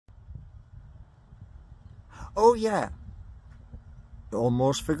Oh yeah,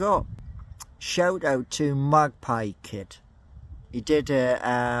 almost forgot. Shout out to Magpie Kid. He did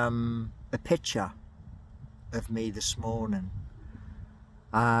a picture of me this morning.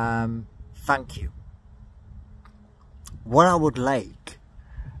 Thank you. What I would like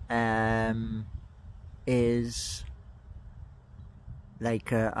is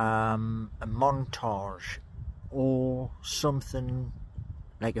like a montage or something,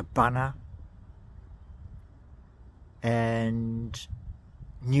 like a banner and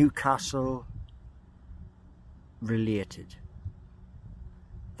Newcastle related.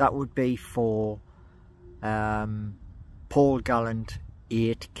 That would be for Paul Gallant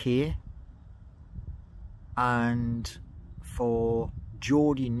 8K and for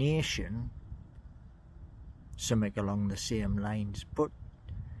Geordie Nation something along the same lines, but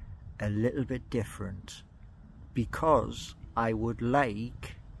a little bit different, because I would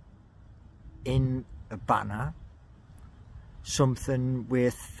like in a banner something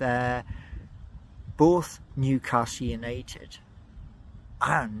with both Newcastle United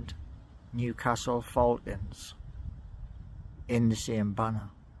and Newcastle Falcons in the same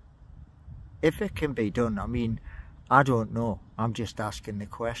banner. If it can be done, I mean, I don't know, I'm just asking the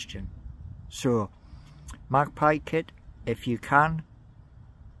question. So Magpie Kid, if you can,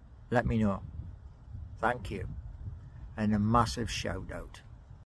 let me know. Thank you, and a massive shout out.